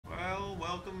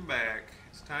Welcome back.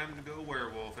 It's time to go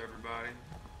werewolf, everybody.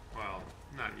 Well,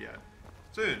 not yet.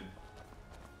 Soon.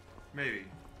 Maybe.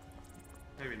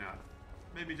 Maybe not.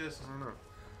 Maybe just... I don't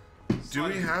know. Do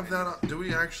we have that? Do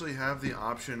we actually have the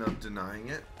option of denying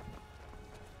it?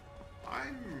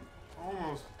 I'm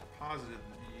almost positive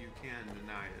you can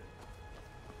deny it.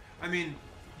 I mean,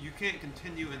 you can't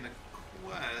continue in the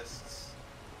quests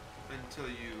until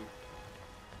you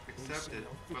accept it,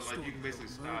 but like you can basically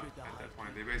stop at that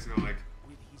point. They basically like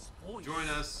join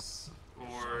us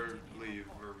or leave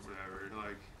or whatever.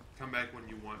 Like come back when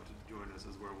you want to join us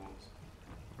as werewolves.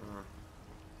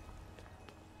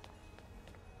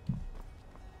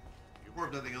 Or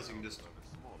if nothing else, you can just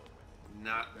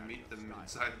not meet them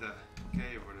inside the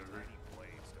cave or whatever.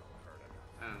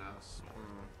 I don't know.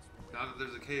 Now that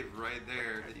there's a cave right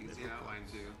there that you can see an outline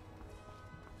to.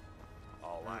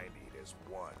 All I need is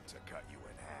one to cut you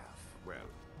in half. Well,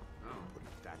 put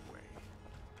it that way.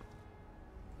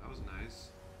 That was nice.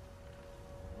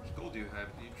 How much gold do you have?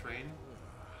 Do you train?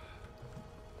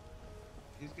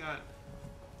 He's got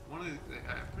one of the...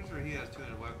 I'm pretty sure he has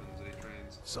 200 weapons that he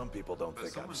trains. Some people don't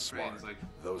think I'm smart. Like,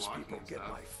 those people get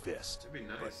my fist. That'd be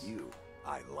nice. But you,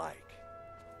 I like.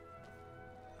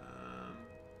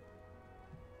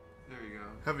 There you go.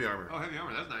 Heavy armor. Oh, heavy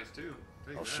armor. That's nice too.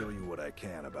 I'll show you what I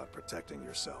can about protecting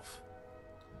yourself.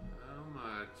 How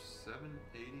much?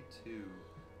 782.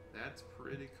 That's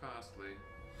pretty costly.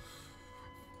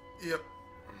 Yep.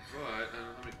 But I don't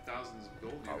know how many thousands of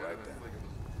gold you have. Right, I feel like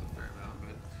it was a fair amount,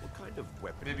 but what kind of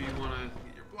weapon? maybe you want to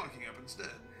get your blocking up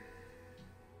instead.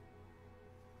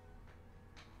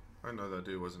 I know that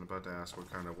dude wasn't about to ask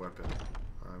what kind of weapon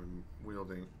I'm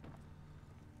wielding.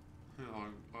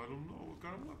 I don't know what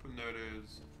kind of weapon that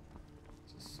is.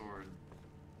 It's a sword.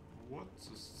 What's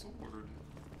a sword?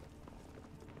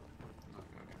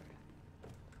 Okay.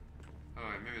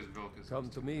 Alright, maybe it's Vilcus. Come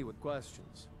to me with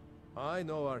questions. I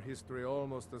know our history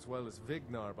almost as well as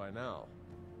Vignar by now.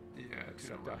 Yeah,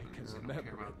 Except I I can don't remember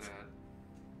care about it. that.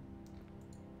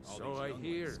 So I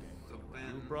hear. So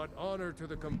You brought honor to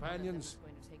the companions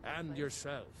and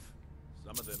yourself.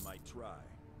 Some of them might try.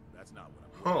 That's not what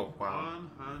I'm Oh, wow.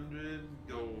 100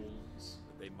 golds.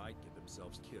 But they might get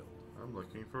themselves killed. I'm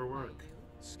looking for work.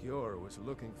 Skjor was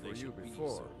looking for They you should be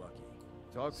before. so lucky.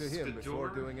 Talk to him before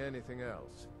Skjor? doing anything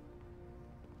else.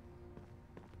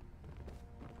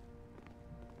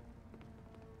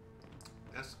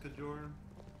 Escajor?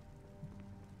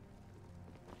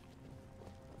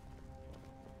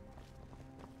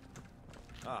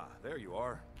 Ah, there you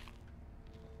are.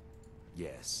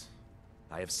 Yes.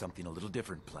 I have something a little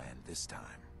different planned this time.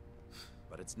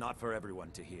 But it's not for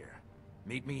everyone to hear.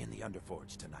 Meet me in the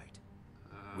Underforge tonight.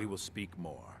 We will speak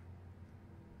more.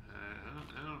 I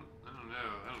don't know.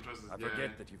 I don't trust this I guy.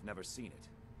 forget that you've never seen it.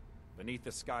 Beneath the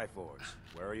Skyforge,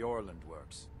 where Eorland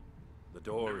works. The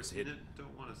door Never is seen hidden, it,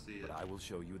 don't want to see it. but I will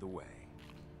show you the way.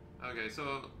 Okay,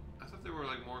 so I thought there were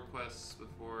like more quests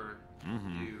before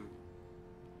you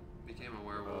became a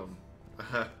werewolf.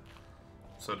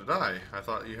 So did I. I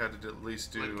thought you had to at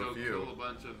least do like go a few. kill a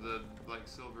bunch of the like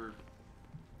silver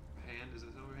hand. Is it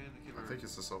silver hand? I can't remember. I think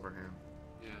it's the silver hand.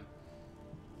 Yeah.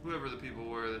 Whoever the people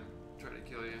were that tried to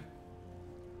kill you.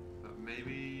 But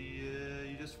maybe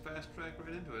you just fast track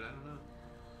right into it. I don't know.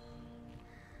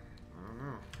 I don't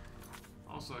know.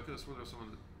 Also, I could have sworn there was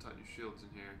someone that taught you shields in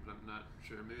here, but I'm not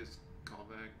sure. Maybe it's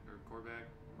Callback or Korvac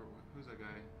or what? Who's that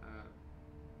guy?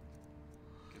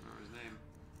 Can't remember his name.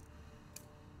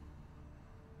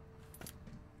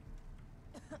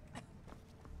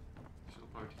 She'll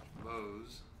probably teach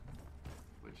bows.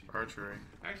 Which Archery.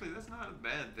 actually, that's not a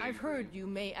bad thing. I've heard you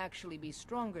may actually be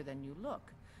stronger than you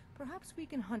look. Perhaps we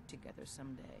can hunt together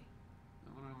someday.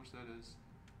 I wonder how much that is.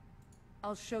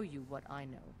 I'll show you what I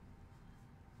know.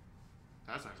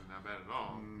 That's actually not bad at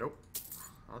all. Nope.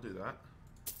 I'll do that.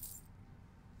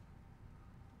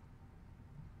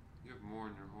 You have more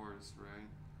in your horse, right?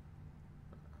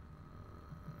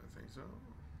 I think so.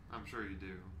 I'm sure you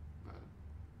do, but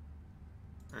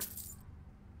Hey.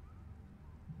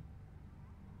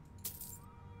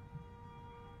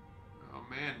 oh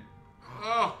man.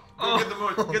 Oh! Go get the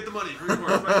money! Get the money for your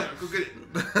horse right now. Go get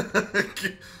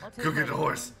it. Go get the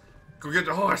horse. Go get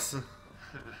the horse.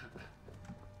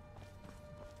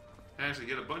 Actually,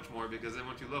 get a bunch more because then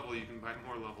once you level, you can buy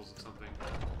more levels of something.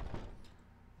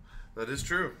 That is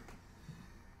true.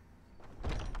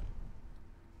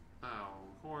 Oh,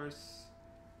 horse!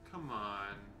 Come on!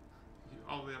 You're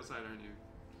all the way outside, aren't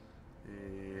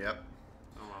you? Yep.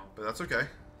 Oh well. But that's okay.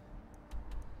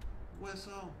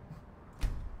 Whistle.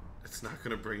 It's not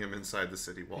going to bring him inside the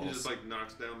city walls. He just like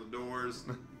knocks down the doors,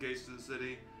 gates to the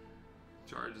city,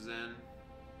 charges in.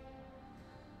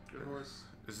 Good horse.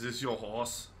 Is this your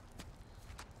horse?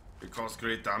 It caused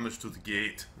great damage to the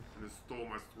gate. And it stole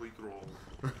my sweet rolls.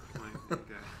 Like,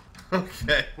 okay.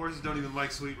 Okay. Horses don't even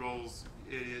like sweet rolls,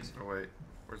 you idiots. Oh wait,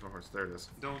 where's my horse? There it is.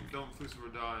 Don't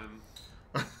Fusura him.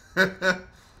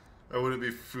 I wouldn't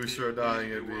be Fusura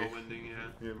dying. It'd be whirlwinding,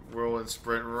 yeah. whirlwind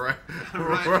sprint right.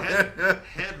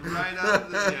 head right out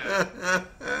of the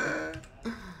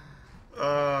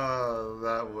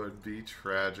That would be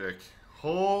tragic.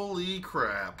 Holy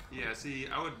crap. Yeah, see,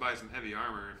 I would buy some heavy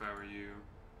armor if I were you.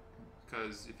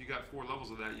 Because if you got 4 levels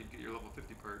of that, you'd get your level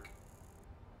 50 perk.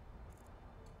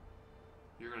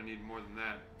 You're going to need more than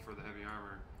that for the heavy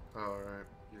armor. Alright.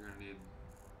 You're going to need,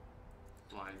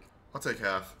 like... I'll take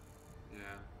half. Yeah.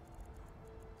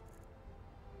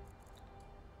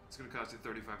 It's going to cost you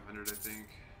 3,500, I think.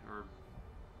 Or...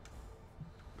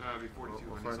 it'd be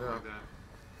 4,200, we'll something out. like that.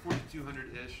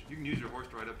 4,200-ish. You can use your horse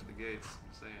to ride up to the gates. I'm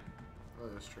just saying. Oh,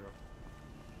 that's true.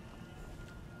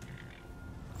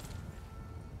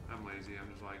 I'm lazy. I'm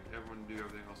just like, everyone do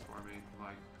everything else for me.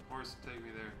 Like, horse, take me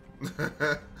there.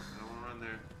 I don't want to run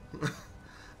there.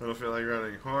 I don't feel like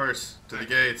running. Horse, to the Heck,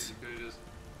 gates. You could have just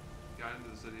got into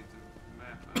the city through the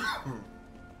map.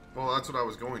 Well, that's what I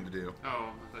was going to do. Oh,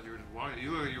 I thought you were just walking.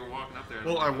 You look like you were walking up there.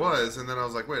 Well, I was, and then I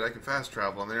was like, wait, I can fast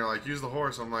travel. And they're like, use the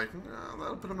horse. I'm like, no,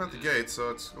 that'll put him at the gate, so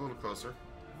it's a little closer.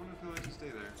 I wonder if he'll let you stay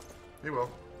there. He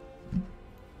will.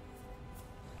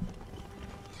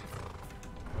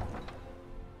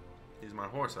 He's my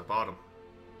horse. I bought him.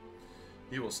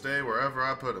 He will stay wherever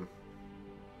I put him.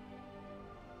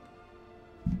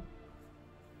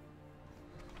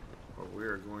 But we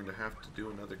are going to have to do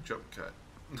another jump cut.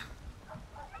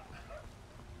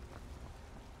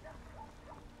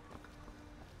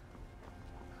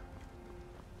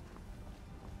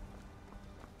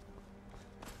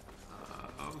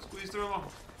 Squeeze through them.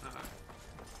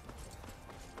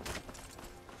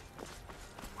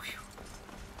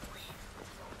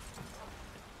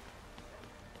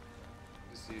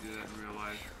 Just see you do that in real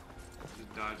life.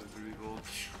 Just dodging through people.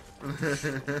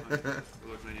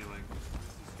 We're looking at you like,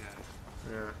 this guy.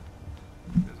 Yeah.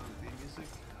 You guys on the theme music?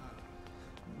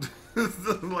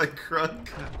 Like crunk.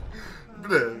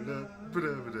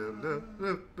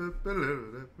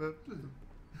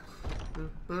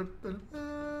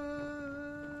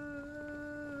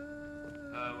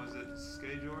 Was it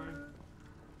Skajor?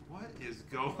 What is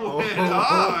going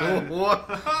on? What?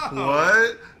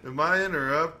 Am I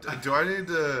interrupt? Do I need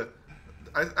to...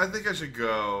 I think I should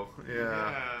go.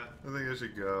 Yeah. I think I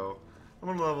should go. I'm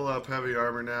gonna level up heavy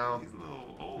armor now. He's a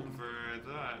little old for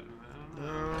that. I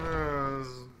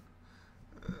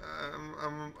I don't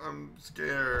know. don't know. I'm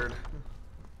scared.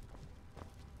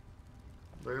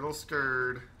 Little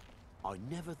scared. I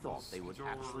never thought they would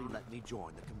actually let me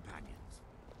join the companions.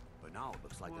 But now it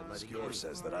looks like they're letting Skewer me.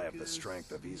 says that I have the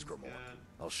strength of Ysgramor.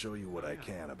 I'll show you what I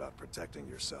can about protecting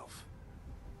yourself.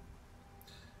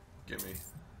 Gimme.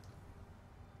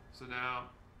 So now,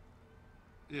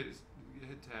 you hit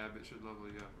tab, it should level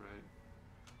you up, right?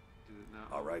 Did it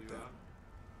not All level right, you then. up?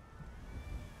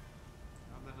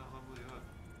 How'd that not level you up?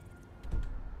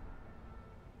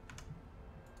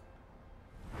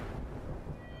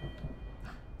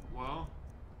 Well,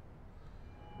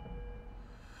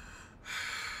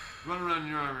 run around in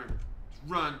your armor.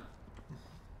 Run.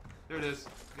 There it is.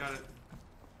 Got it.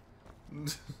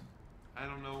 I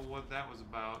don't know what that was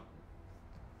about.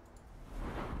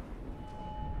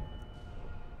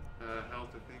 Health,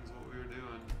 I think, is what we were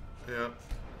doing. Yep.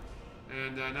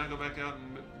 And now go back out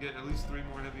and get at least 3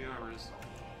 more heavy armors.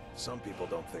 Some people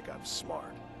don't think I'm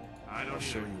smart. I don't I'll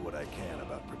show either. you what I can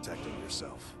about protecting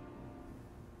yourself.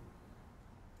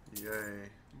 Yay.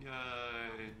 Yay.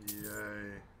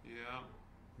 Yay. Yeah.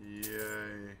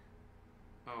 Yay.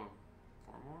 Oh,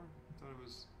 4 more? I thought it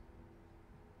was...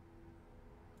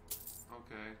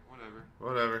 Okay, whatever.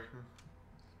 Whatever.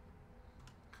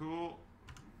 Cool.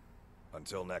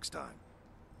 Until next time.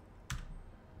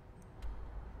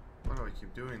 Why do I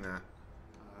keep doing that?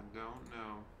 I don't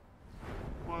know.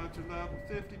 What's your level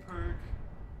 50 perk?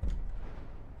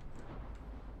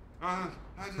 I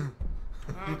just...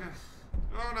 Okay.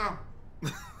 Oh no!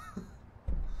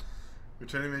 Your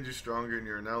training made you stronger and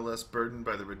you are now less burdened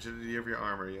by the rigidity of your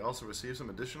armor. You also receive some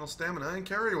additional stamina and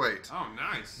carry weight. Oh,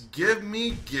 nice. Gimme.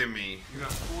 You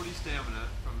got 40 stamina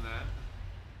from that,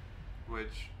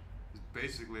 which is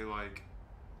basically like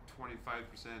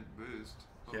 25% boost.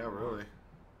 Yeah, really.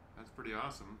 That's pretty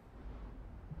awesome.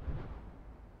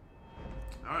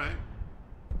 Alright.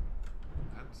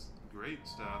 That's great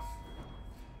stuff.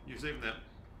 You're saving that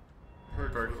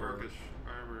perk for Orcish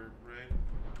armor, right?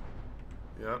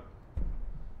 Yep.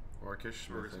 Orcish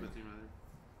smithing. Smithing,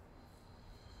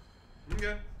 rather.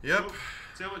 Okay. Yep. Oh,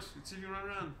 see how much. See if you can run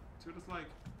around. See what it's like.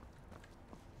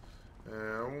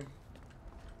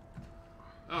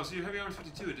 Oh, so your heavy armor's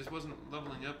 52. It just wasn't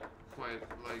leveling up quite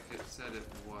like it said it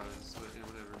was. But yeah,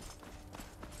 whatever.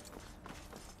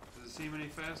 Does it seem any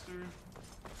faster?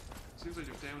 Seems like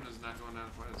your stamina's not going down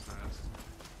quite as fast.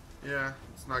 Yeah,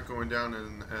 it's not going down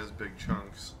in as big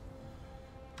chunks.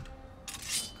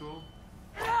 That's cool.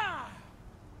 Yeah.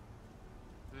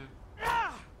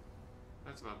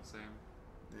 That's about the same.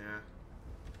 Yeah.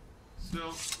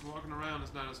 Still, walking around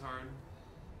is not as hard.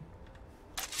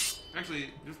 Actually,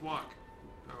 just walk.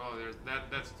 Oh, there's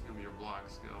that's gonna be your block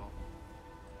skill.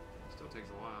 Still takes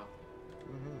a while.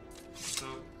 So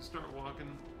start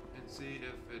walking and see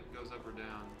if it goes up or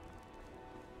down.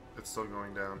 It's still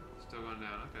going down. Still going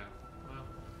down. Okay.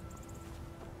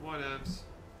 Well, whatevs.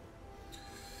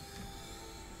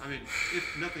 I mean,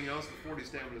 if nothing else, the 40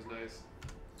 stamina is nice.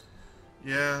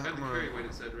 Yeah. And the carry weight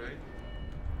it said, right?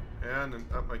 Yeah, and then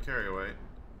up my carry weight.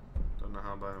 Don't know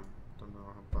how about how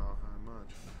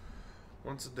much.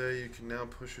 Once a day, you can now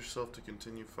push yourself to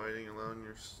continue fighting,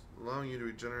 allowing you to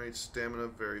regenerate stamina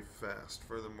very fast.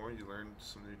 Furthermore, you learn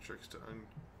some new tricks to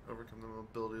overcome the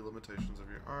mobility limitations of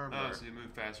your armor. Oh, so you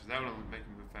move faster. That would only make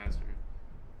you move faster.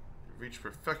 You've reached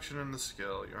perfection in the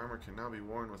skill. Your armor can now be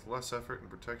worn with less effort and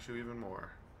protects you even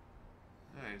more.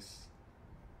 Nice.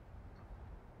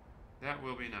 That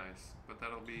will be nice, but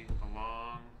that'll be a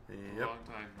long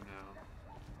time from now.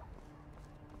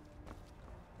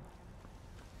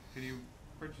 Can you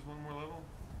purchase one more level?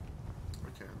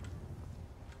 I can.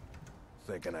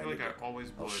 Thinking I feel like I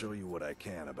always would. I'll show you what I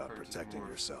can about protecting more.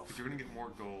 yourself. If you're gonna get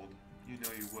more gold, you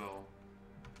know you will.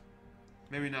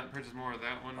 Maybe not purchase more of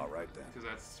that one. All right then. Because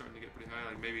that's starting to get pretty high.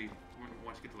 Like maybe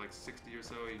once you get to like 60 or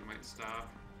so, you might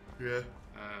stop. Yeah.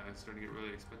 It's starting to get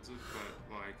really expensive,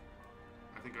 but like,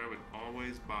 I think I would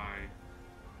always buy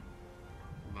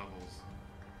levels.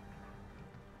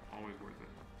 Always worth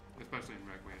it, especially in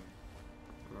Requiem.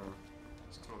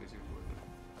 It's totally seems worth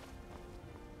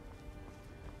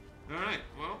it. All right,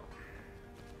 well.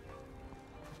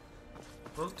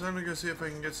 Well, it's time to go see if I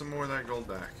can get some more of that gold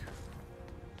back.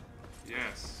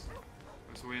 Yes.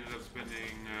 So we ended up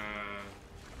spending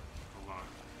a lot.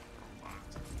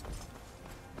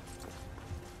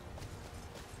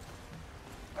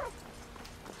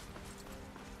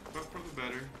 But for the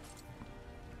better.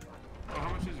 Oh, how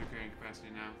much is your carrying capacity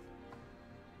now?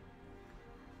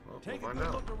 Well, Take we'll a find good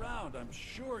out. look around. I'm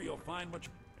sure you'll find what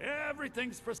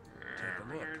everything's for. Take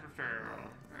a look.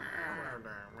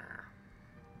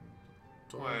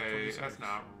 Wait, that's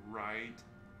not right.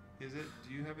 Is it?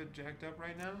 Do you have it jacked up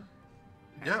right now?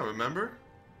 Yeah, remember?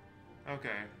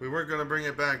 Okay. We weren't going to bring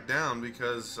it back down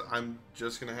because I'm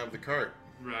just going to have the cart.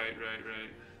 Right.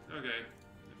 Okay.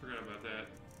 I forgot about that.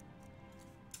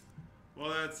 Well,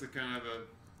 that's a kind of a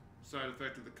side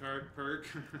effect of the cart perk.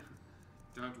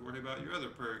 Don't have to worry about your other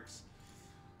perks.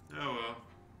 Oh well.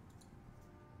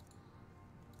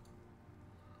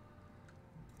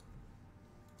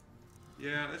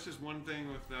 Yeah, that's just one thing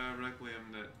with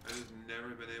Requiem that I just never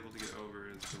been able to get over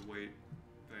is the weight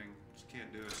thing. Just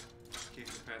can't do it. Can't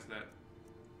get past that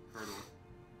hurdle.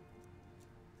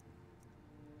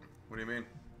 What do you mean?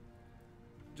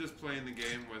 Just playing the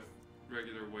game with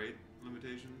regular weight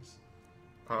limitations.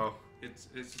 Oh. It's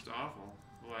just awful.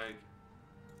 Like,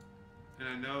 and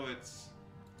I know it's,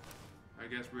 I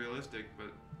guess, realistic,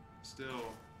 but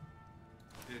still,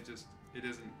 it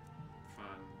isn't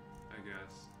fun, I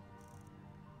guess.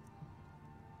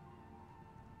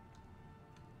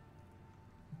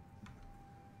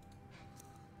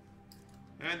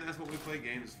 And that's what we play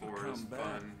games for, is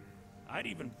fun. I'd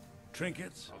even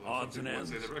trinkets, Although odds some and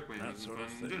people would ends, say that Requiem that isn't sort fun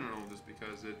of in thing. general, just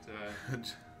because it,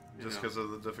 Just because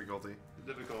of the difficulty.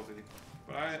 The difficulty.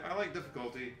 But I like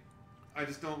difficulty. I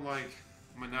just don't like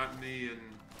monotony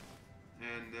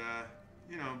and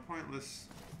you know, pointless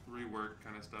rework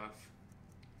kind of stuff.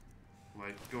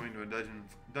 Like going to a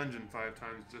dungeon 5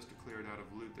 times just to clear it out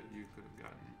of loot that you could have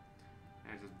gotten.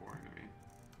 And it's just boring to me.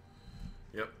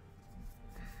 Yep.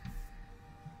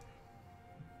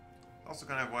 Also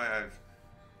kind of why I've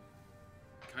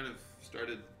kind of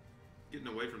started getting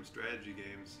away from strategy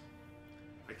games.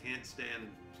 I can't stand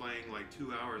playing like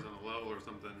 2 hours on a level or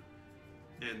something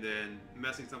and then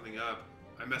messing something up.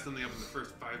 I messed something up in the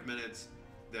first 5 minutes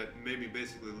that made me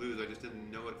basically lose. I just didn't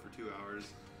know it for 2 hours.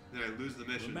 Then I lose the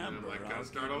mission and I'm like, gotta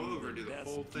start all over, do the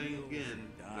whole thing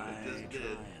again that I just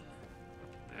did.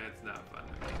 That's not fun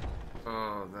to me.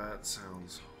 Oh, that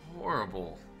sounds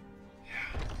horrible.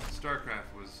 Yeah,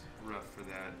 StarCraft was rough for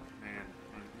that, man.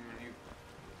 When you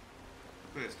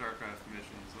play StarCraft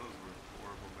missions, those were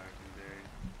horrible back in the day.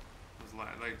 Those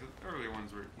like the early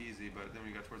ones were easy, but then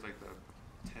we got towards like the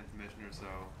 10th mission or so.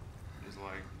 It's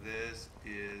like, this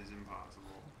is impossible.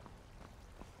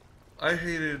 I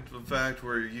hated the fact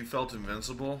where you felt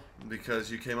invincible because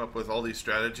you came up with all these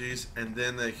strategies, and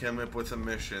then they came up with a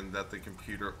mission that the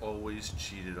computer always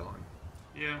cheated on.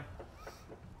 Yeah.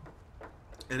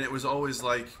 And it was always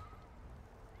like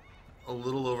a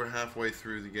little over halfway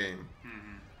through the game.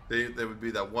 Mm-hmm. There would be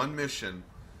that one mission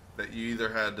that you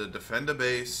either had to defend a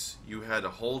base, you had to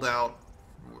hold out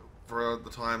for the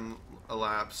time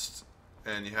elapsed,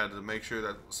 and you had to make sure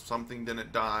that something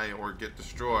didn't die or get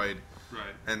destroyed.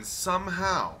 Right. And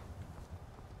somehow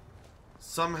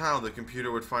the computer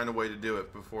would find a way to do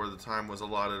it before the time was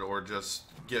allotted, or just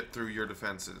get through your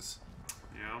defenses.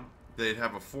 Yeah. They'd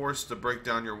have a force to break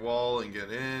down your wall and get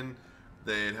in.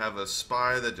 They'd have a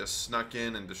spy that just snuck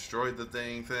in and destroyed the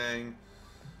thing.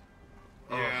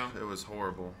 Yeah. Oh, it was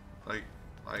horrible. Like,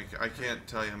 I can't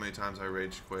tell you how many times I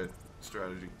rage quit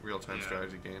real-time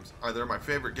strategy games. They're my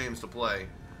favorite games to play,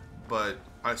 but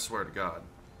I swear to God.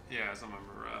 Yeah, some of them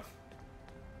are rough.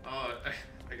 Oh,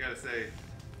 I gotta say,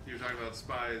 you were talking about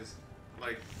spies.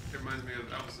 Like, it reminds me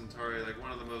of Alpha Centauri. Like,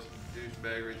 one of the most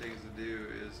douchebaggery things to do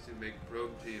is to make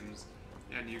probe teams,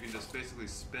 and you can just basically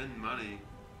spend money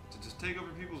to just take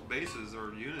over people's bases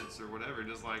or units or whatever.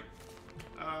 Just like,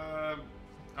 I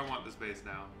want this base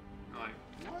now. I'm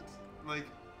like, what? Like,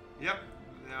 yep.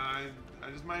 Yeah, I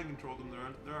just mind controlled them.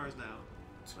 They're ours now.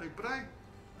 Like, but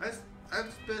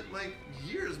I've spent like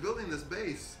years building this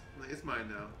base. Like, it's mine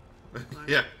now. Like,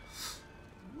 Yeah.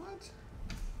 What?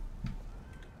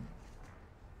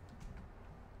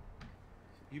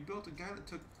 You built a guy that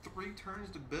took 3 turns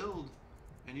to build,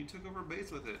 and you took over a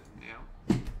base with it.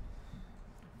 Yeah.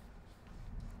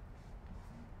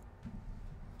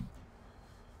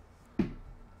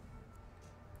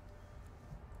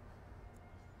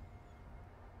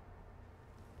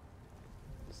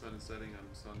 The sun is setting on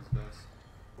the sun's dusk.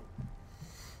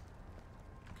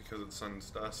 Because it's sun's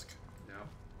dusk. Yeah.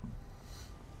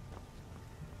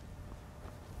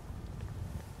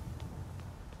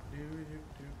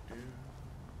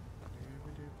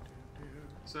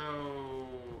 So,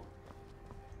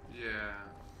 yeah.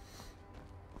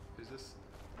 Is this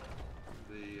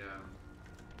the,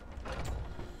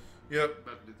 Yep.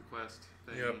 about to do the quest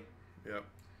thing? Yep. Yeah.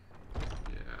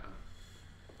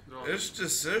 It's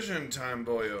decision time,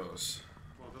 boyos.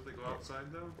 Well, don't they go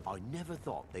outside, though? I never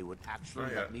thought they would actually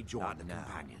Not let yet. me join Not the now.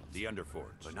 companions. The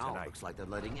Underforge But now it tonight. looks like they're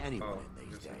letting anyone Oh, in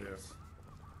these yes, they do. days.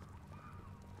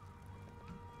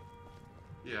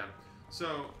 Yeah.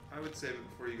 So, I would save it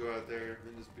before you go out there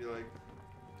and just be like,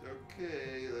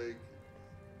 okay, like,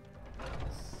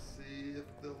 see if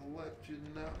they'll let you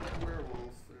not be a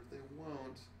werewolf, and if they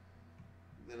won't,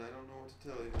 then I don't know what to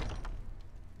tell you.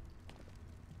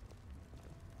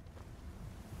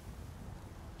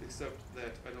 Except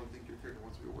that I don't think your character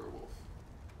wants to be a werewolf.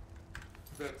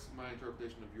 That's my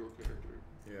interpretation of your character.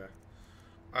 Yeah.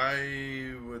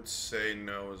 I would say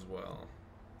no as well.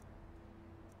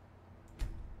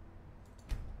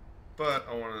 But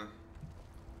I want to...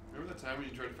 Remember the time when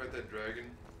you tried to fight that dragon?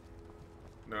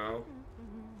 No.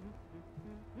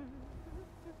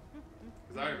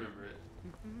 Because I remember it.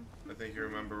 I think you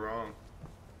remember wrong.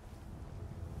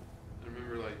 I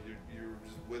remember, like, you were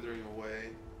just withering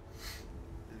away.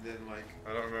 And then, like,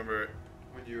 I don't remember it.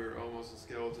 when you were almost a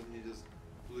skeleton, he just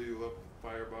blew you up with a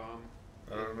firebomb.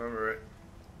 I don't remember it.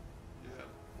 Yeah.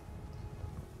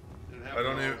 It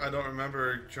happened I don't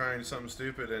remember trying something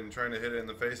stupid and trying to hit it in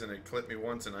the face and it clipped me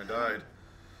once and I died.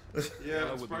 Yeah, Ella I'm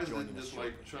will be surprised it joining didn't us just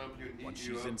like shortly. chomp you and Once eat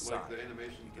you she's up inside, like the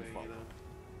animation you can thing, follow. you know?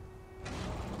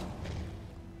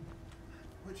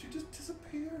 But she just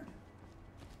disappeared.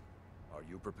 Are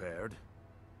you prepared?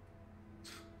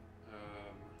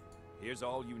 Here's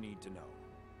all you need to know.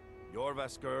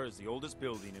 Jorvaskr is the oldest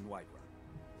building in Whiterun.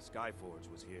 The Skyforge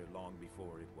was here long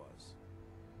before it was.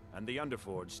 And the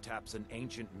Underforge taps an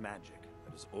ancient magic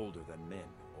that is older than men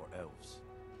or elves.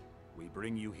 We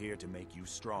bring you here to make you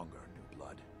stronger, new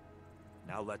blood.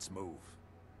 Now let's move.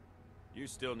 You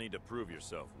still need to prove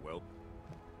yourself, Whelp.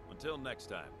 Until next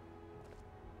time.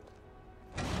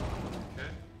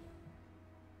 Okay.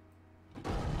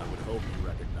 I would hope you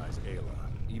recognize Ayla,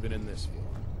 even in this form.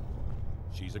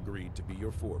 She's agreed to be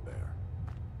your forebear.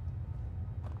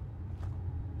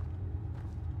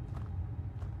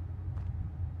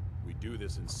 We do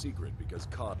this in secret because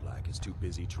Kodlak is too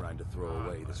busy trying to throw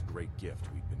away this great gift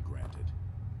we've been granted.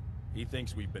 He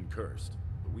thinks we've been cursed,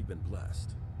 but we've been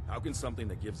blessed. How can something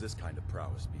that gives this kind of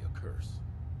prowess be a curse?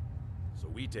 So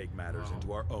we take matters Well,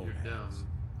 into our own you're hands. dumb.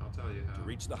 I'll tell you how. To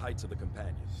reach the heights of the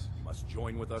companions, you must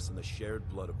join with us in the shared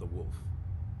blood of the wolf.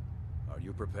 Are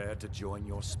you prepared to join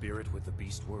your spirit with the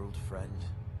beast world, friend?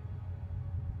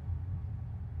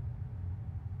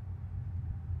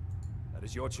 That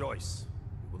is your choice.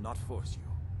 We will not force you.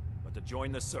 But to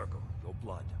join the circle, your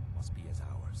blood must be as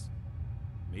ours.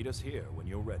 Meet us here when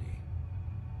you're ready.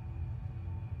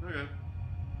 Okay.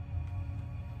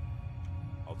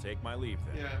 I'll take my leave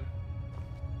then. Yeah.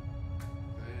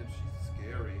 Man, she's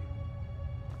scary.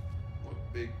 What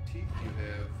big teeth you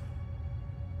have.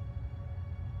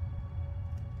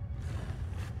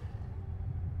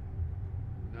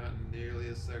 Not nearly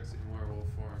as sexy in werewolf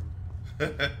form.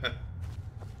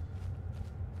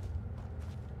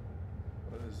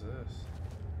 What is this?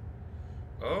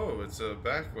 Oh, it's a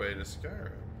back way to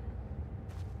Skyrim.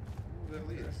 Where that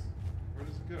leads? Where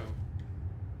does it go?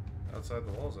 Outside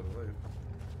the walls, I believe.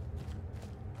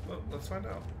 Well, let's find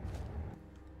out.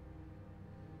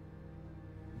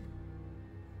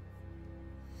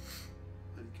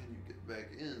 And can you get back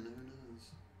in? Who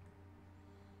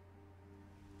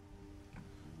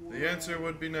knows? The answer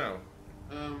would be no.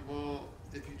 Well,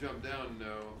 if you jump down,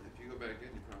 no. If you go back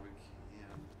in, you probably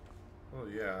can. Oh,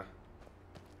 yeah.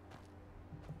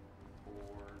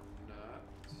 Or not.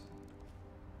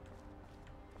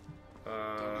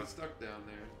 Don't get stuck down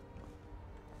there.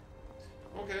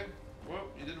 Okay. Well,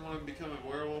 you didn't want to become a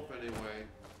werewolf anyway.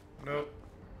 Nope.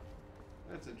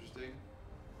 That's interesting.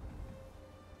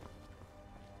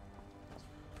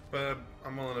 But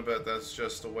I'm willing to bet that's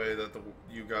just the way that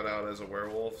you got out as a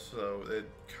werewolf, so it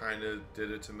kind of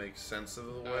did it to make sense of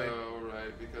the way. Oh,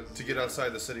 right, because... To get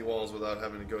outside the city walls without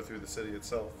having to go through the city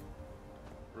itself.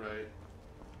 Right.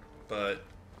 But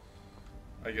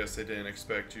I guess they didn't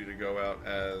expect you to go out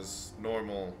as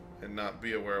normal and not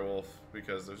be a werewolf,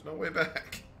 because there's no way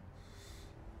back.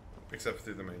 Except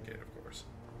through the main gate, of course.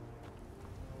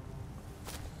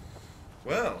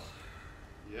 Well.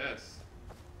 Yes.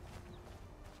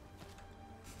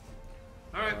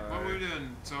 Alright, what were we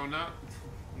doing? So not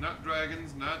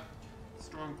dragons, not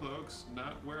stormcloaks,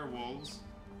 not werewolves.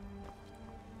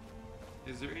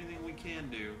 Is there anything we can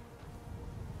do?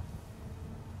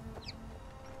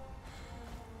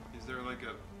 Is there like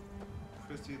a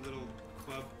Christy little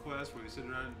club quest where we sit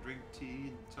around and drink tea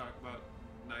and talk about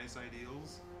nice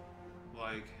ideals?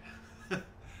 Like,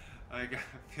 I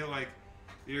feel like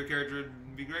your character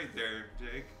would be great there,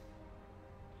 Jake.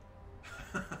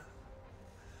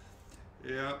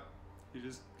 Yeah, you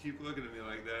just keep looking at me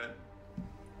like that.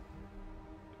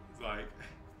 It's like,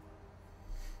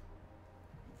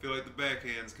 I feel like the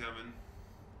backhand's coming.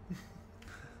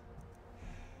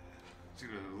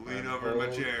 Just gonna lean over in my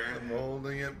chair. I'm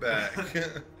holding it back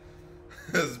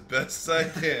as best I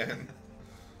can.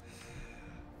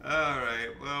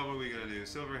 Alright, well, what are we gonna do?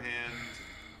 Silver hand?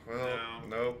 Well,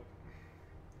 no. Nope.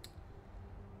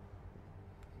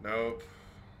 Nope.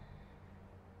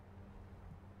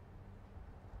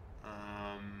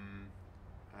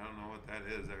 I don't know what that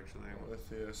is actually.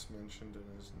 Lithius mentioned in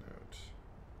his note.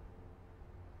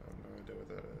 I have no idea what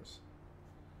that is.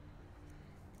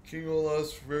 King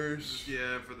Olaf's verse.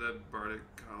 Yeah, for the Bardic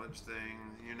College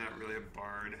thing. You're not really a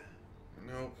bard.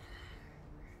 Nope.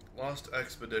 Lost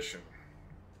Expedition.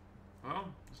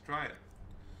 Well, let's try it.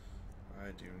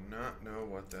 I do not know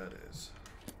what that is.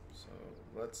 So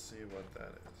let's see what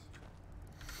that is.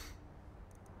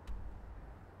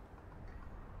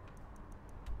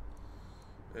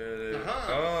 It is.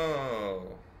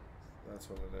 Oh, that's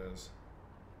what it is.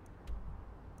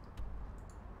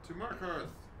 To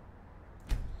Markarth.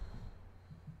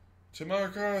 To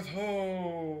Markarth,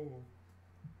 ho!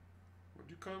 What'd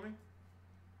you call me?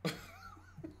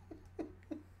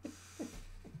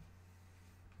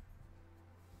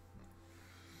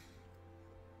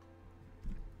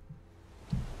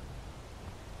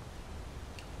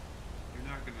 You're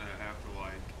not gonna have to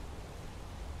like.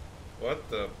 What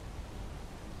the?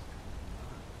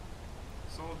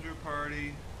 Soldier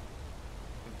party.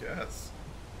 I guess.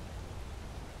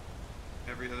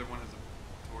 Every other one has a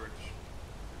torch.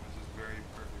 This is very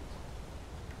perfect.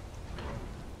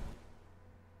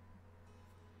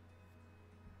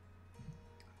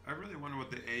 I really wonder what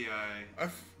the AI. I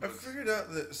figured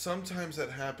out that sometimes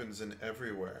that happens in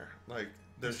everywhere. Like,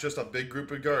 there's just a big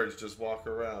group of guards just walk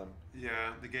around.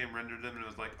 Yeah, the game rendered them and it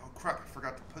was like, oh crap, I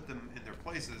forgot to put them in their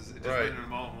places. It just Right. rendered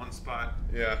them all in one spot.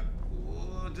 Yeah.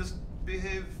 Well, just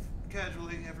behave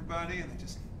casually, everybody, and they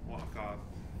just walk off.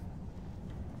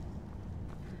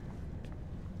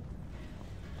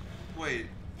 Wait,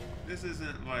 this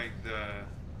isn't like the...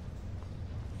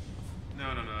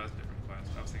 No, that's a different class.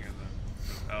 I was thinking of the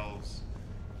elves.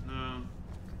 No.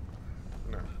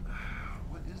 No.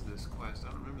 What is this quest? I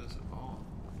don't remember this at all.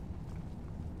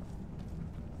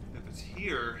 If it's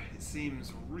here, it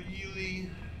seems really really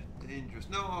dangerous.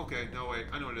 No, okay, no wait,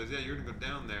 I know what it is. Yeah, you're gonna go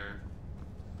down there.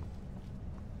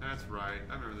 That's right.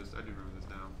 I remember this. I do remember this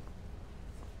now.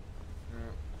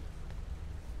 Yeah.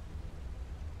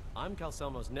 I'm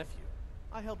Calcelmo's nephew.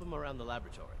 I help him around the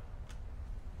laboratory.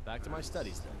 Back to my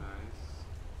studies then. Nice.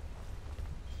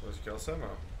 Where's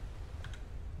Calcelmo?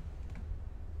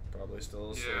 Probably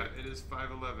still asleep. Yeah, it is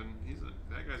 5:11.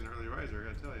 That guy's an early riser, I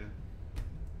gotta tell you.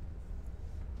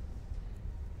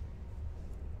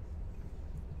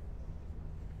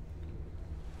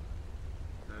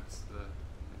 That's the.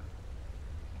 Yeah.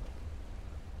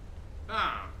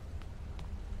 Ah!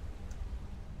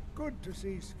 Good to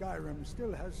see Skyrim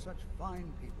still has such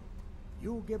fine people.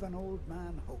 You give an old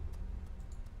man hope.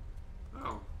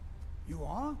 Oh. You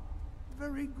are?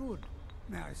 Very good.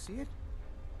 May I see it?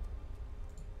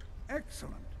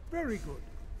 Excellent. Very good.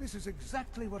 This is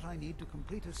exactly what I need to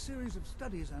complete a series of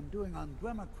studies I'm doing on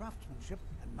Dwemer craftsmanship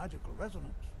and magical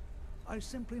resonance. I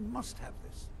simply must have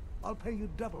this. I'll pay you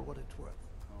double what it's worth.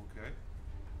 Okay.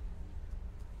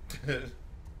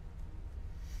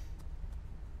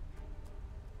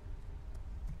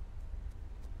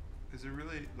 Is it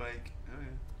really like? Oh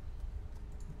yeah.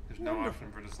 There's no Wonderful.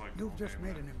 option for just like. You've just okay,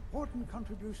 made right. an important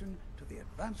contribution to the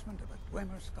advancement of a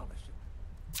Dwemer scholarship.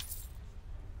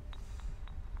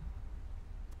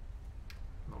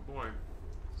 Oh boy.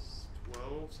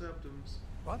 12 septums.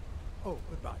 What? Oh,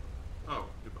 goodbye. Oh,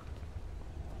 goodbye.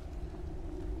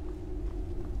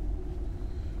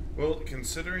 Well,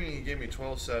 considering he gave me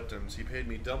 12 septums, he paid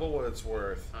me double what it's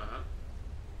worth,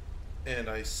 and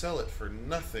I sell it for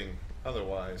nothing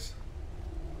otherwise.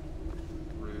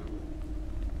 Rude.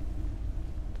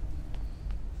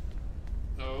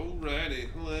 Alrighty,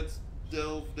 let's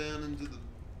delve down into the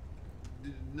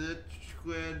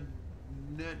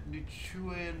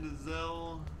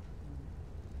Netchuandzel.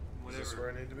 Whatever. Is this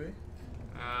where I need to be?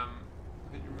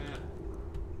 Hit your man.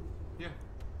 Yeah.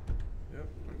 Yep,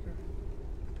 okay.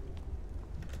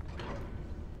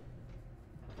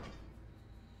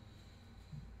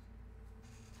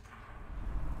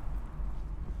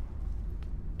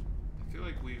 I feel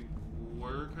like we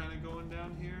were kind of going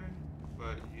down here,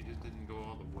 but you just didn't go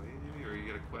all the way, maybe, or you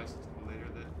got a quest later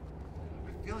that.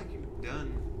 I feel like you've done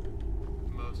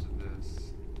most of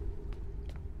this.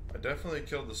 I definitely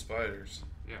killed the spiders.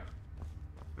 Yeah.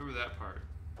 Remember that part.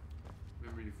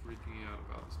 Remember you freaking out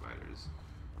about the spiders.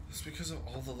 It's because of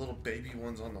all the little baby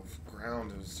ones on the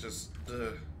ground. It was just,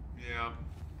 ugh. Yeah.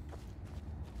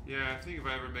 Yeah, I think if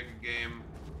I ever make a game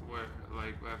where,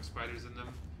 like, have spiders in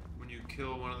them, when you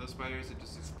kill one of the spiders, it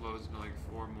just explodes into, like,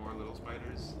 4 more little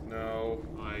spiders. No,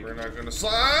 Like, we're not gonna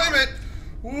slime it!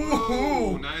 Whoa,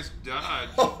 Woohoo! nice dodge.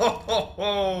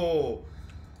 Oh,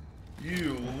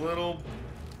 you little.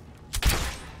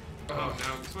 Oh,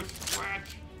 now switch,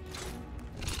 swatch.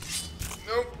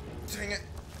 Nope, dang it.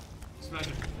 Smash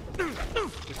it.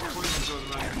 If poison goes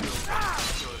around your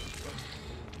shield, kill it.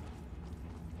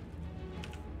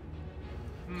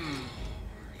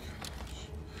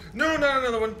 No, not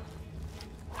another one.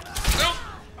 Nope.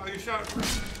 Oh, you shot it.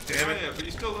 Damn it. Yeah, but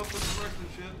you still up with the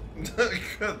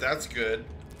marksmanship. That's good.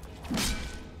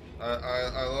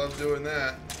 I love doing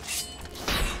that.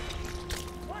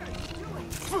 What are you doing?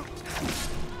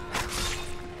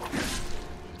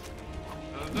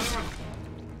 Another one.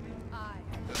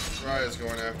 Raya's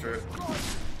going after it. I'm going to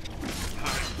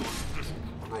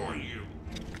destroy you.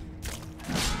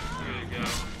 There you go.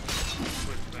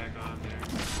 Switch back on there.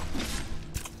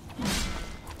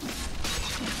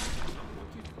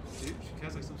 Dude, she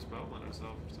cast like some spell on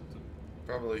herself or something.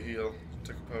 Probably heal.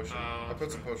 Took a potion. Oh, I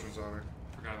put some potions on her.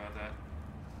 Forgot about that.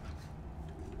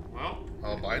 Well,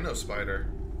 Albino spider.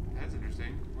 that's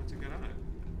interesting. What's it got on it?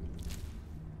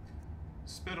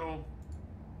 Spittle.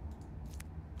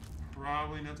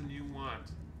 Probably nothing you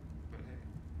want. But hey.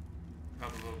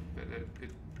 Help a little bit. I don't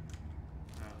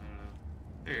know.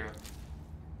 There you go.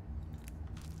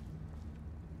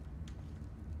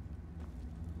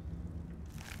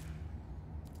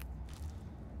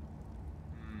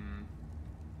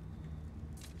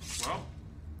 Well,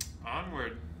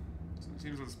 onward. So it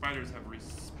seems the spiders have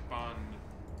respawned.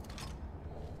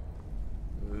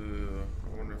 Ooh, I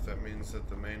wonder if that means that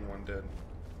the main one did.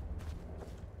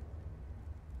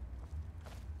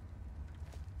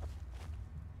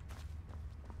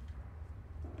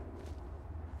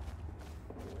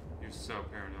 You're so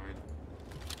paranoid.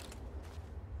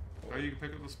 Oh, you can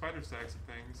pick up the spider stacks of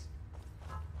things.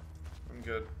 I'm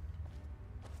good.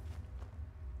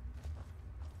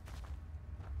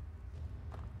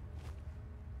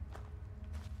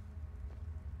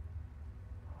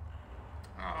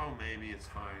 Oh, maybe it's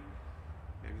fine.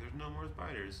 Maybe there's no more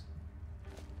spiders.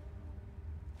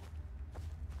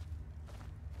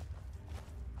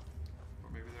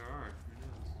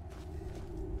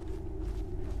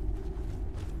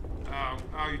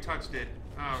 you touched it.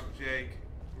 Oh, Jake.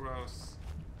 Gross.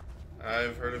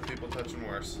 I've heard of people touching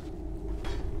worse.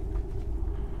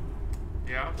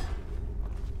 Yeah?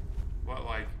 What,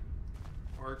 like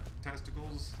orc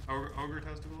testicles? Ogre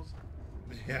testicles?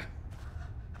 Yeah.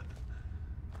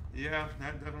 Yeah,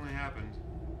 that definitely happened.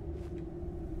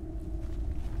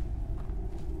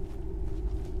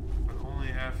 But only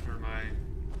after my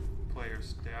player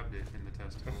stabbed it in the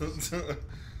testicles.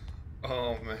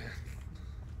 Oh, man.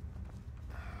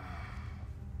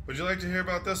 Would you like to hear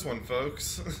about this one,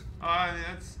 folks? I mean,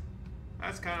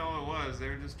 that's kind of all it was. They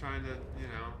were just trying to, you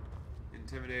know,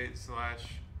 intimidate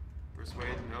 / persuade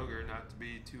an ogre not to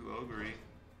be too ogre-y.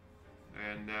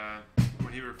 And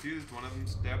when he refused, one of them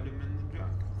stabbed him in the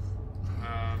junk.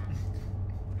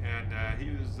 He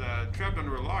was trapped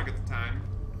under a log at the time,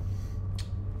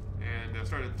 and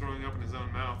started throwing up in his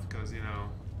own mouth because, you know,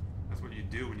 that's what you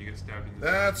do when you get stabbed in the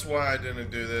junk. That's why I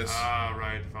didn't do this. Ah,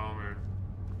 right, Falmer.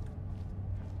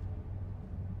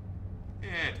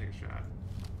 Yeah, take a shot.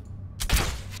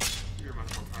 You're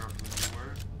much more powerful than you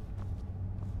were.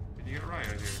 And you got Riot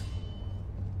here.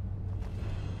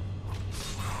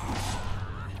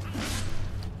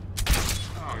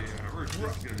 Oh yeah,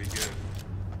 this is gonna be good.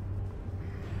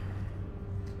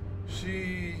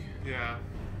 Yeah.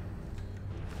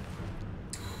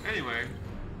 Anyway,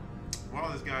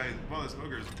 while this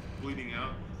ogre's bleeding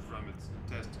out from its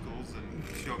testicles and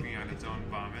choking on its own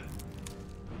vomit,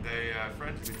 they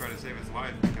frantically try to save its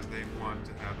life because they want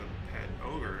to have a pet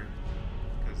ogre,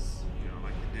 because, you know,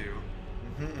 like you do.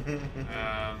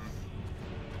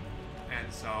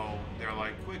 And so they're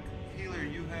like, quick, healer,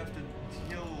 you have to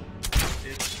kill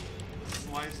its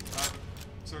sliced up,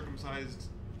 circumcised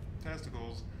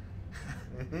testicles.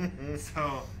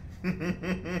 So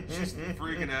she's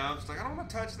freaking out. She's like, I don't want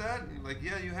to touch that. And like,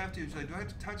 yeah, you have to. She's like, do I have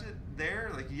to touch it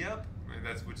there? Like, yep. I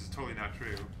mean, which is totally not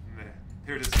true.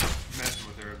 They're just messing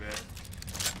with her a bit.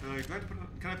 They're like,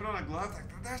 can I put on a glove?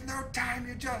 Like, there's no time.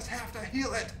 You just have to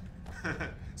heal it.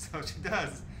 So she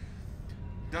does.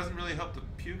 Doesn't really help the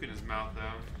puke in his mouth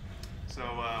though. So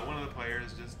one of the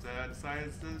players just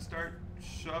decides to start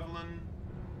shoveling,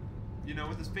 you know,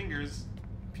 with his fingers,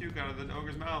 puke out of the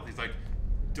ogre's mouth. He's like,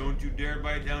 don't you dare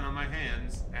bite down on my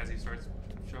hands, as he starts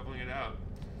shoveling it out.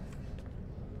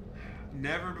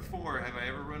 Never before have I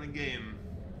ever run a game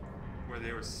where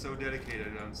they were so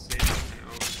dedicated on saving an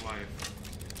ogre's life.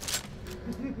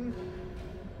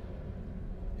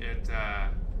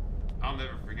 I'll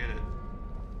never forget it.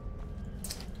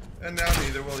 And now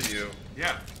neither will you.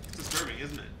 Yeah, it's disturbing,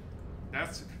 isn't it?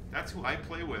 That's who I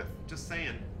play with. Just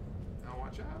saying. Now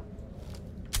watch out.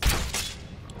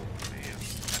 Oh man.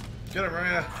 Get him,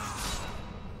 Maria.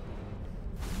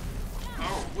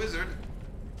 Oh, wizard.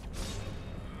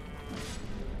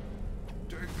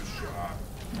 Take the shot.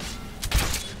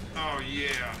 Oh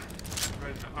yeah.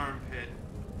 Right in the armpit.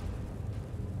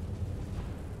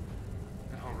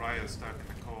 Oh, Raya's stuck in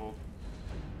the cold.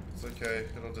 It's okay,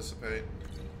 it'll dissipate.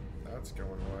 That's going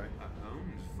away. I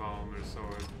owned Falmer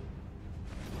sword.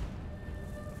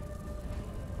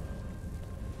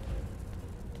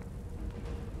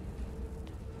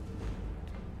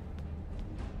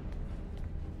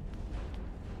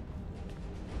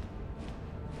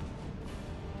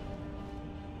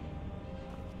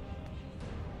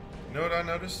 You know what I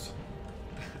noticed?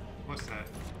 What's that?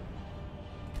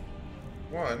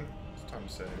 One, it's time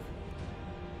to save.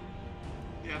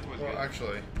 Yeah, that's what's Well, good.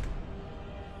 actually,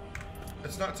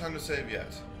 it's not time to save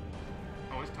yet.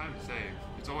 Oh, it's time to save.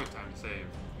 It's always time to save.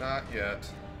 Not yet.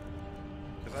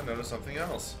 Because I noticed something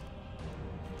else.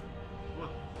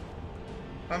 What?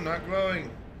 I'm not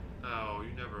glowing. Oh,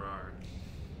 you never are.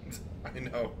 I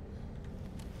know.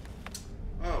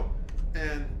 Oh,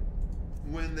 and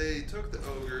when they took the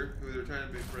ogre, who they were trying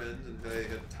to be friends and they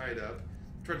had tied up,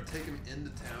 tried to take him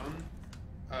into town,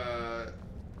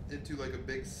 into like a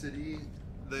big city,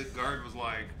 the guard was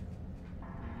like,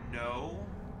 no,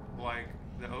 like,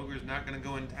 the ogre's not gonna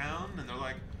go in town, and they're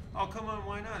like, oh, come on,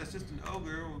 why not? It's just an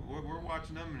ogre, we're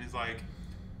watching them, and he's like,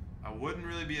 I wouldn't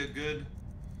really be a good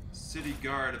city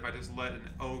guard if I just let an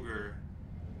ogre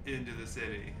into the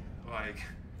city. Like,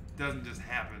 doesn't just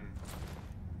happen.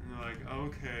 And they're like,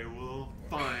 okay, well,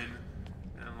 fine.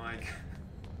 And I'm like,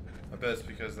 I bet it's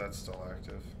because that's still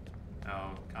active.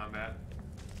 oh, combat?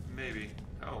 Maybe.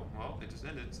 Oh, well, it just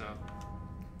ended, so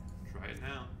try it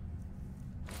now.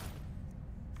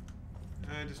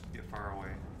 Just get far away.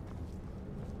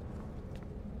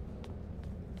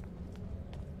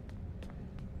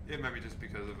 It might be just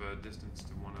because of a distance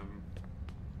to one of them.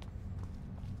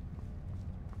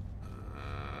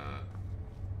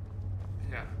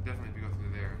 Yeah, definitely if you go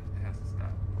through there, it has to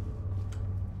stop.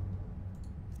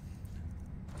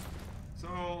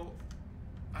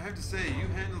 have to say, you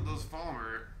handled those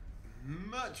Falmer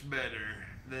much better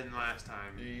than last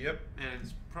time. Yep. And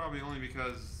it's probably only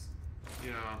because, you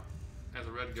know, as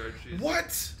a Redguard, she's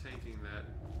taking that.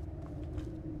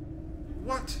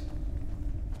 What?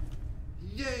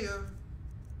 Yeah.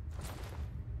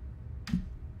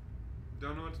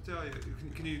 Don't know what to tell you.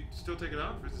 Can you still take it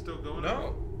off? Is it still going?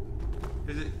 No.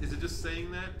 Is it just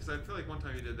saying that? Because I feel like one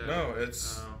time you did that. No,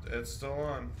 it's still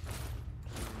on.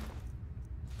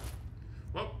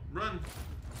 Well, run,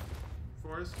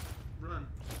 Forrest, run.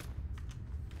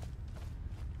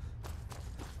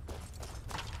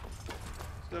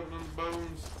 Stepping on the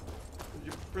bones.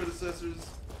 Your predecessors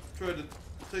tried to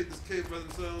take this cave by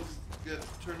themselves, got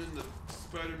turned into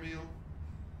spider meal.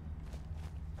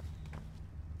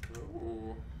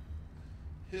 Oh,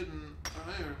 hidden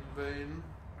iron vein.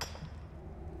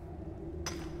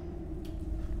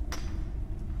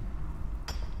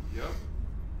 Yep.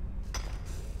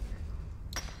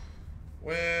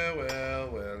 Well,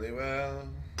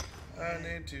 I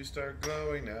need to start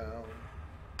glowing now.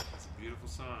 It's a beautiful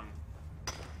song.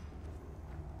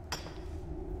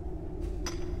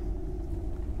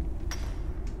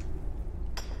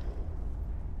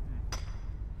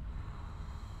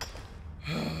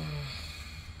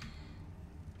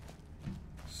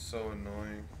 So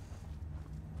annoying.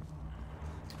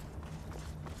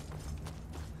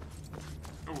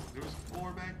 Oh, there was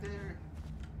more back there.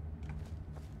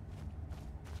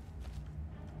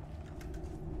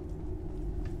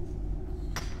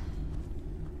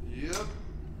 Yep.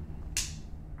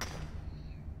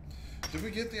 Did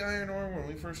we get the iron ore when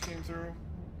we first came through?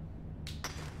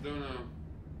 Don't know.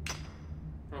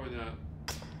 Probably not.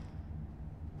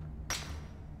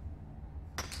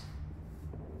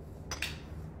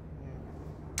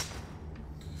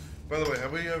 By the way,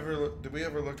 did we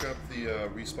ever look up the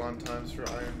respawn times for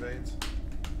iron veins?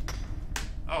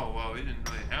 Oh, well, we didn't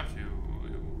really have to.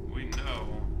 We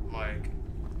know, like,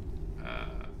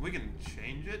 we can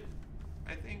change it,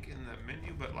 I think, in the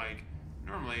menu, but, like,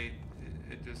 normally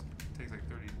it just takes, like,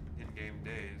 30 in-game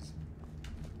days,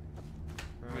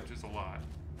 which is a lot.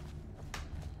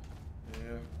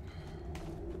 Yeah.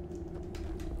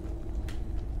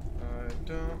 I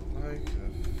don't like the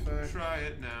fact... Try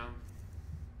it now.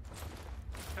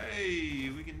 Hey,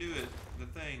 we can do it. The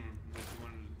thing that you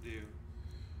wanted to do.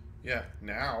 Yeah,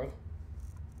 now.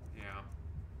 Yeah.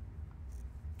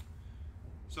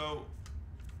 So,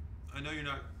 I know you're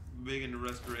not big into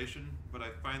restoration, but I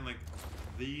find like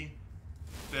the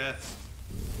best,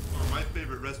 or my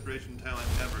favorite restoration talent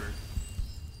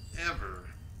ever,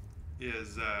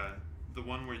 is the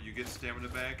one where you get stamina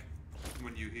back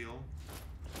when you heal.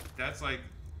 That's like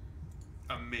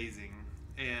amazing.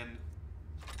 And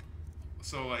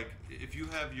so like if you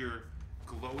have your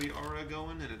glowy aura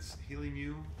going and it's healing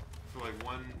you for like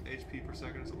 1 HP per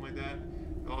second or something like that,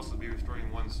 it'll also be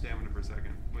restoring 1 stamina per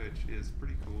second, which is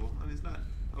pretty cool. I mean, it's not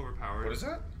overpowered. What is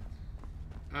that?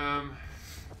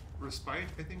 Respite,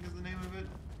 I think is the name of it.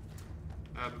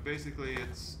 But basically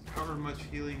it's however much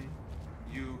healing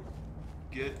you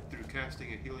get through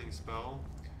casting a healing spell,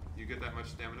 you get that much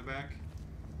stamina back.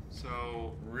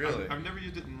 So really, I've never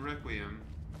used it in Requiem,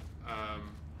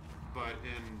 but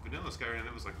in vanilla Skyrim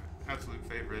it was like my absolute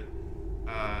favorite.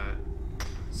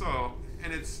 So,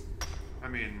 and it's, I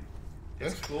mean,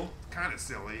 it's that's cool. Kind of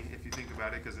silly if you think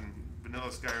about it, because in vanilla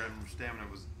Skyrim stamina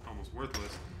was almost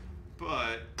worthless.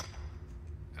 But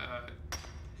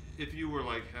if you were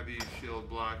like heavy shield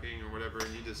blocking or whatever,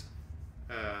 and you just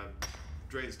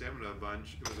drain stamina a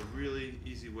bunch, it was a really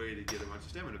easy way to get a bunch of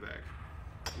stamina back,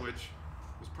 which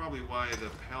was probably why the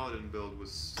paladin build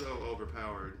was so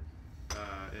overpowered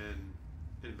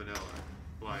in vanilla.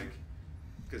 Like,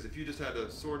 because if you just had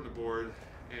a sword and a board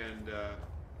and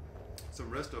some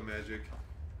resto magic,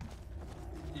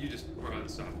 you just were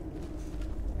unstoppable.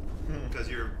 Because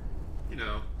your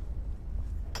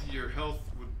health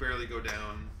would barely go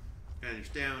down, and your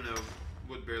stamina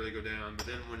would barely go down. But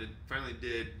then when it finally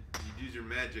did, you'd use your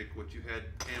magic, which you had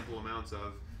ample amounts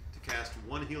of, to cast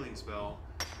 1 healing spell,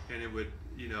 and it would,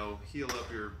 heal up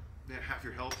your half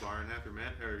your health bar and half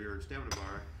your stamina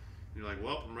bar. And you're like,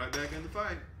 well, I'm right back in the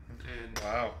fight. And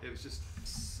wow, it was just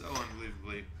so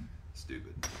unbelievably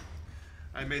stupid.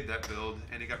 I made that build,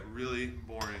 and it got really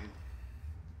boring.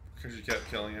 Because you kept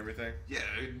killing everything? Yeah,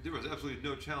 there was absolutely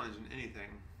no challenge in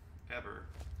anything, ever.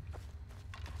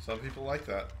 Some people like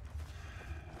that.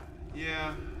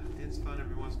 Yeah, it's fun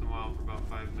every once in a while for about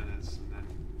 5 minutes, and then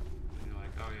you're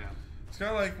like, oh yeah. It's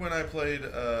kind of like when I played,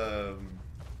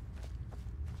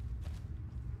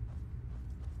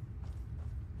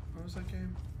 what was that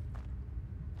game?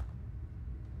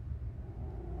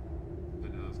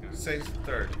 Vanilla Sky. Saints the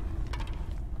Third.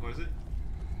 What is it?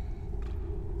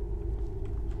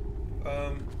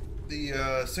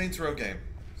 The Saints Row game.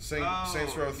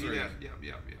 Saints Row 3. Yeah.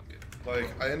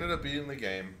 Like, I ended up beating the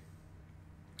game.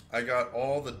 I got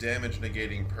all the damage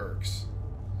negating perks.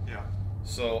 Yeah.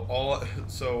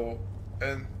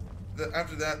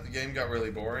 After that, the game got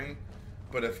really boring.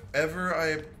 But if ever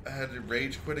I had to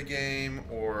rage quit a game,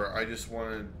 or I just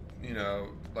wanted, you know,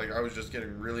 like I was just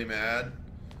getting really mad,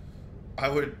 I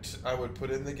would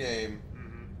put in the game,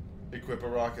 equip a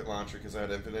rocket launcher because I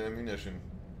had infinite ammunition,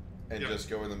 and just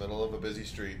go in the middle of a busy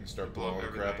street and start blowing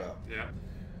crap out. Yeah.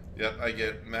 Yep, I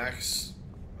get max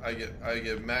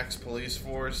police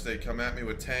force. They come at me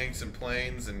with tanks and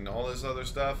planes and all this other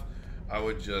stuff. I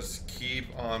would just keep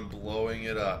on blowing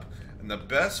it up. And the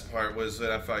best part was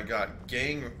that if I got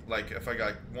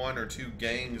one or two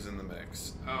gangs in the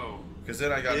mix. Oh. Because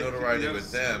then I got notoriety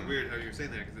with them. It's weird how you were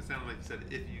saying that, because it sounded like you said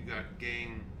if you got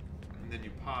gang, and then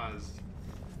you paused.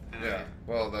 And yeah,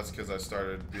 well, that's because I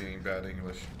started being bad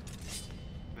English.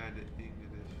 Bad English.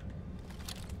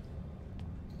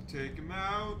 Take him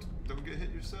out. Don't get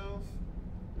hit yourself.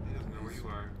 He doesn't know where you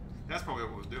are. That's probably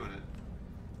what was doing it.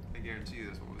 I guarantee you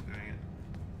that's what was doing it.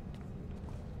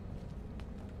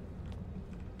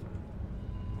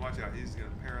 Watch out, he's gonna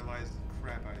paralyze the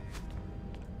crap out of you.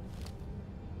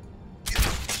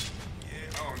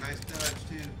 Yeah, oh, nice dodge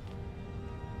too.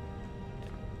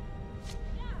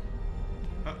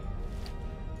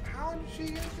 How did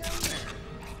she get down there?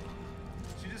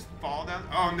 Did she just fall down?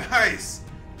 Oh, nice!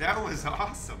 That was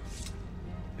awesome.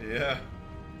 Yeah.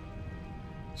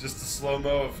 Just the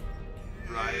slow-mo of...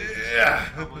 Right. Yeah.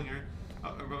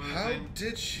 How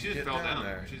did she just get fell down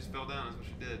there? She just fell down. That's what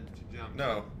she did. She jumped.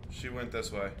 No, she went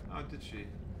this way. Oh, did she?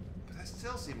 But that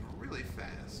still seemed really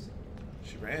fast.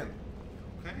 She ran.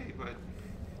 Okay, but...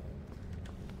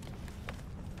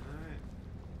 Alright.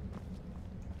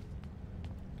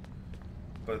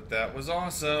 But that was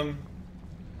awesome.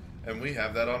 And we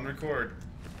have that on record.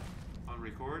 On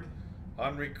record?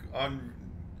 On...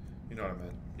 You know what I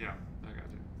meant. Yeah, I got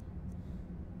you.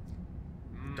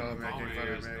 Dog making fun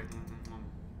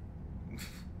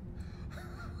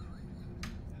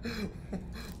of me.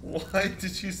 Why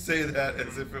did you say that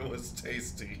as if it was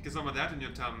tasty? Get some of that in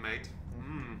your tongue, mate.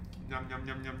 Mmm. Yum, yum,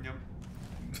 yum, yum, yum.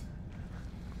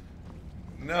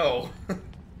 No.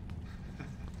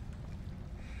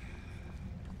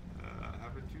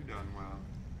 Haven't you done well?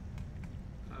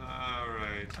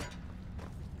 Alright.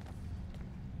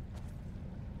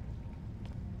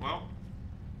 Well.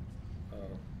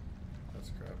 Oh.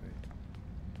 That's crappy.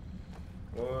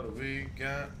 What do we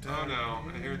got down Oh no,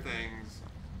 I here? hear things.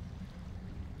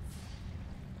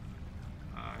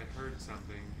 I heard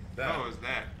something. That. Oh, is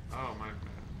that? Oh, my bad.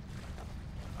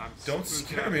 I'm Don't spooked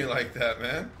scare out. me like that,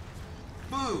 man.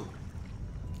 Boo!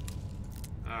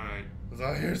 Alright.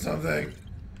 I hear something.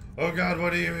 Oh God,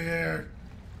 what do you hear?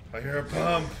 I hear a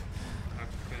pump. I have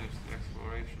to finish the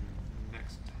exploration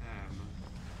next tab.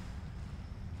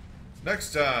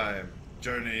 Next time,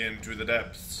 journey into the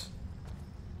depths.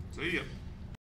 See ya.